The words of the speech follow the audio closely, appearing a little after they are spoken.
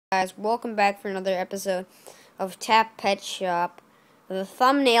Guys, welcome back for another episode of Tap Pet Shop. The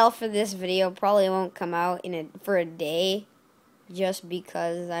thumbnail for this video probably won't come out for a day, just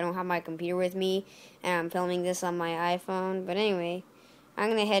because I don't have my computer with me and I'm filming this on my iPhone. But anyway, I'm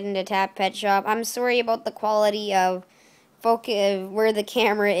gonna head into Tap Pet Shop. I'm sorry about the quality of focus where the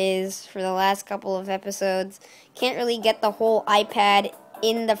camera is for the last couple of episodes. Can't really get the whole iPad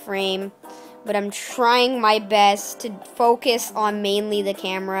in the frame, but I'm trying my best to focus on mainly the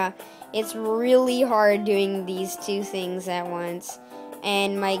camera. It's really hard doing these two things at once,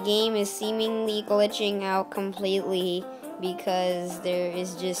 and my game is seemingly glitching out completely because there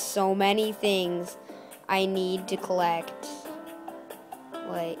is just so many things I need to collect.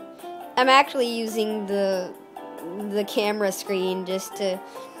 Like, I'm actually using the camera screen just to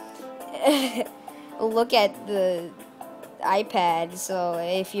look at the iPad, so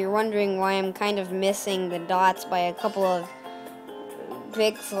if you're wondering why I'm kind of missing the dots by a couple of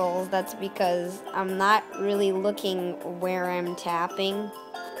pixels, that's because I'm not really looking where I'm tapping.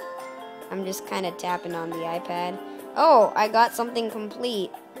 I'm just kind of tapping on the iPad. Oh, I got something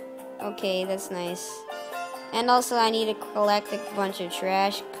complete. Okay, that's nice. And also I need to collect a bunch of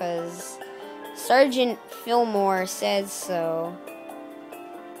trash because Sergeant Fillmore says so.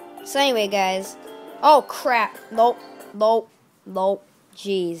 So anyway, guys. Oh crap. Nope.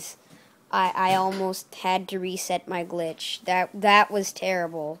 Jeez. I almost had to reset my glitch. That was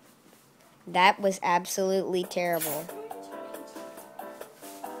terrible. That was absolutely terrible.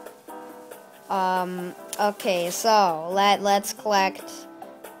 Okay, so let's collect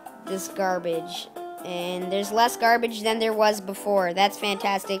this garbage. And there's less garbage than there was before. That's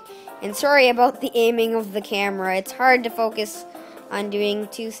fantastic. And sorry about the aiming of the camera. It's hard to focus on doing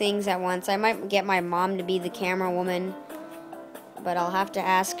two things at once. I might get my mom to be the camera woman, but I'll have to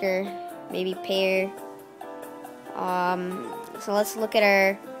ask her, maybe pay her. So let's look at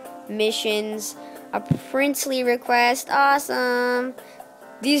our missions. A princely request, awesome.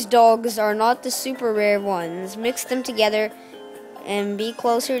 These dogs are not the super rare ones. Mix them together and be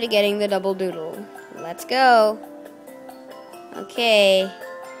closer to getting the double doodle. Let's go. Okay.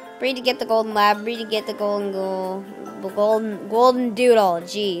 Breed to get the golden lab, breed to get the golden doodle,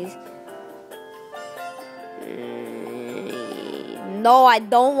 jeez. No, I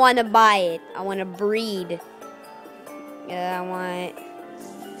don't want to buy it. I want to breed. I want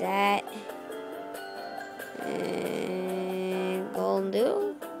that. Golden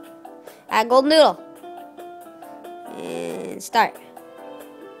doodle. Golden doodle. And start.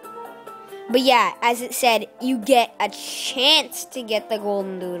 But yeah, as it said, you get a chance to get the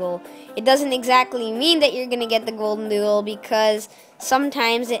golden doodle. It doesn't exactly mean that you're going to get the golden doodle because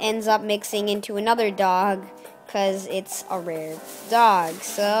sometimes it ends up mixing into another dog because it's a rare dog.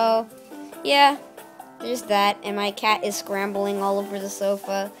 So, yeah, there's that. And my cat is scrambling all over the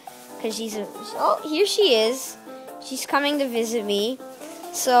sofa because oh, here she is. She's coming to visit me.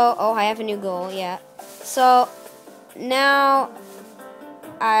 So, oh, I have a new goal, yeah. So, now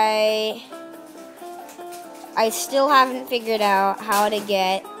I still haven't figured out how to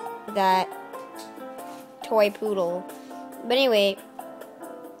get that toy poodle. But anyway,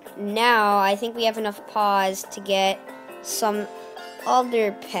 now I think we have enough paws to get some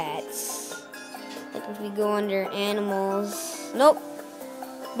other pets. Like if we go under animals. Nope.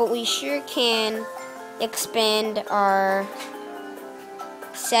 But we sure can expand our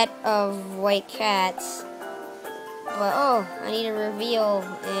set of white cats. But oh, I need to reveal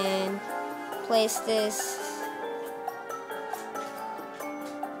and place this.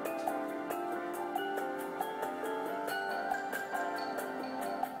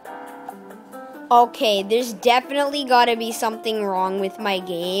 Okay, there's definitely gotta be something wrong with my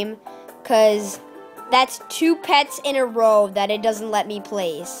game, cause that's 2 pets in a row that it doesn't let me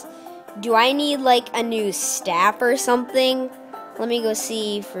place. Do I need like a new staff or something? Let me go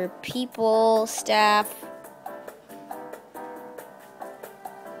see for people, staff.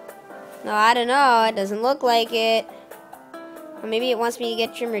 No, I don't know, it doesn't look like it. Or maybe it wants me to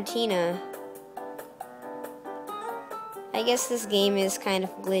get Trimmertina. I guess this game is kind of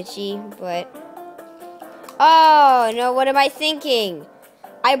glitchy, but oh, no, what am I thinking?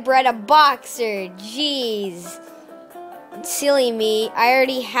 I bred a boxer, jeez. Silly me, I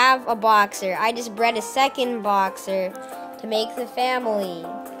already have a boxer. I just bred a second boxer to make the family.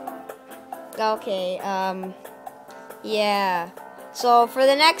 Okay, yeah. So, for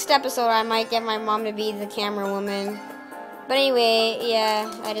the next episode, I might get my mom to be the camera woman. But anyway,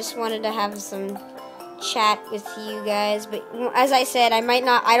 yeah, I just wanted to have some chat with you guys, but as I said, I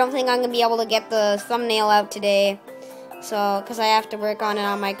don't think I'm gonna be able to get the thumbnail out today, so because I have to work on it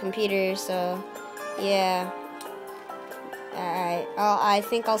on my computer. So yeah, Alright, I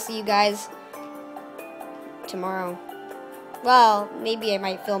think I'll see you guys tomorrow. Well, maybe I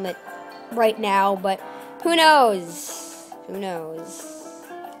might film it right now, but who knows? Who knows?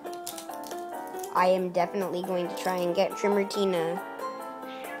 I am definitely going to try and get Trimmertina.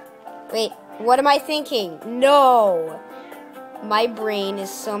 Wait, what am I thinking? No! My brain is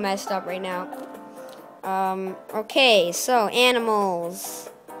so messed up right now. Okay, so animals.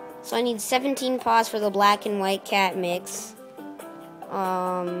 So I need 17 paws for the black and white cat mix.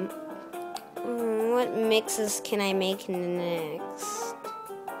 What mixes can I make next?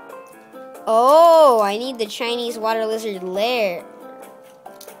 Oh, I need the Chinese water lizard lair.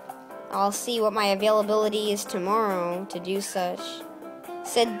 I'll see what my availability is tomorrow to do such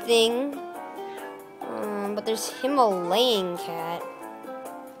said thing. But there's Himalayan cat.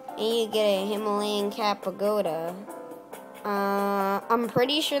 I need to get a Himalayan cat pagoda. I'm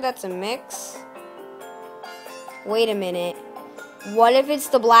pretty sure that's a mix. Wait a minute. What if it's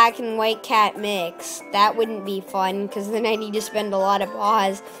the black and white cat mix? That wouldn't be fun, because then I need to spend a lot of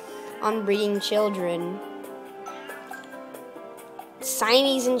paws on breeding children.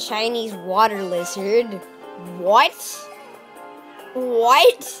 Siamese and Chinese water lizard. What?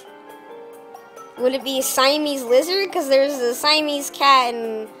 What? Would it be a Siamese lizard? Because there's a Siamese cat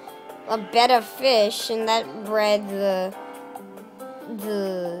and a bed of fish, and that bred the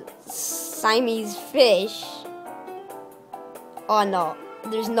Siamese fish. Oh no,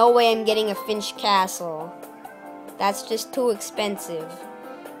 there's no way I'm getting a Finch Castle. That's just too expensive.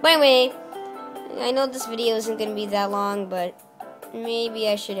 But anyway, I know this video isn't going to be that long, but maybe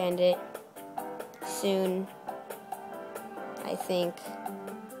I should end it soon, I think.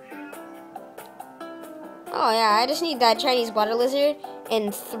 Oh yeah, I just need that Chinese water lizard,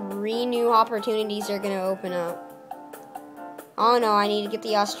 and 3 new opportunities are going to open up. Oh no, I need to get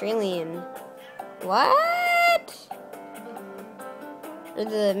the Australian. What? Or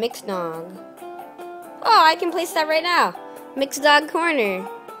the mixed dog. Oh, I can place that right now. Mixed dog corner.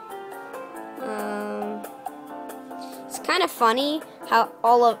 It's kind of funny how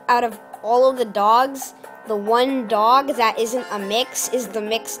out of all of the dogs, the one dog that isn't a mix is the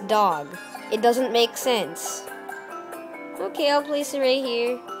mixed dog. It doesn't make sense. Okay, I'll place it right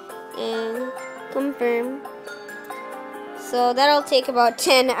here and confirm. So that'll take about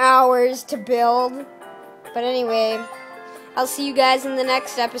 10 hours to build. But anyway, I'll see you guys in the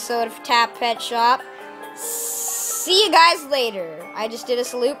next episode of Tap Pet Shop. See you guys later. I just did a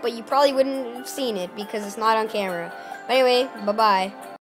salute, but you probably wouldn't have seen it because it's not on camera. But anyway, bye-bye.